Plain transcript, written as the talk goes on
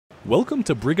Welcome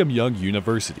to Brigham Young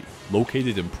University,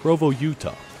 located in Provo,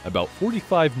 Utah, about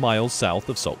 45 miles south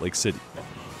of Salt Lake City.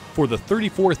 For the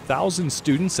 34,000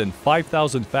 students and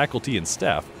 5,000 faculty and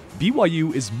staff,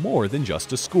 BYU is more than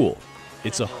just a school.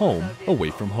 It's a home away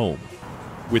from home.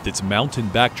 With its mountain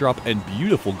backdrop and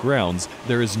beautiful grounds,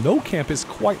 there is no campus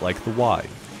quite like the Y.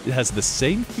 It has the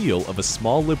same feel of a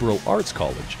small liberal arts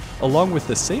college, along with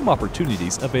the same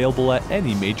opportunities available at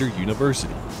any major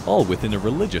university, all within a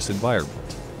religious environment.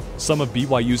 Some of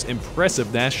BYU's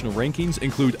impressive national rankings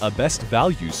include a Best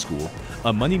Values School,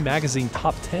 a Money Magazine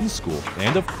Top 10 school,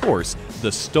 and of course,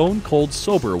 the Stone Cold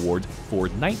Sober Award for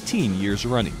 19 years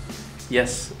running.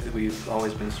 Yes, we've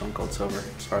always been Stone Cold Sober,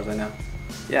 as far as I know.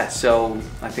 Yeah, so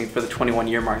I think for the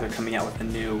 21-year mark, they're coming out with a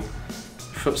new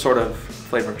sort of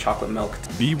flavor of chocolate milk.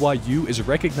 BYU is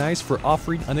recognized for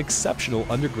offering an exceptional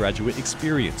undergraduate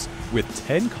experience, with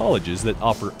 10 colleges that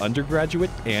offer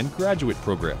undergraduate and graduate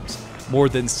programs. More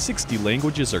than 60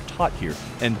 languages are taught here,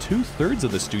 and 2/3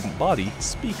 of the student body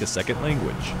speak a second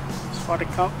language. สวัสดี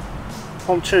ครับผ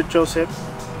มชื่อโจเซฟ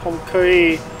ผมเคย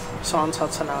สอนศา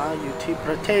สนาอยู่ที่ป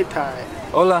ระเทศไทย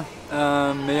Hola,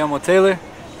 me llamo Taylor.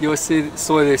 Yo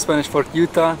soy de Spanish Fork,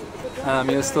 Utah.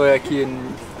 Yo estoy aquí en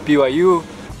BYU.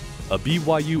 A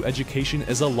BYU education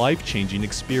is a life-changing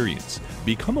experience.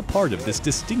 Become a part of this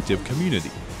distinctive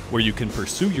community, where you can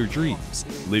pursue your dreams,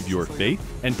 live your faith,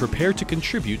 and prepare to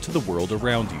contribute to the world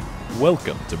around you.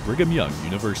 Welcome to Brigham Young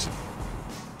University.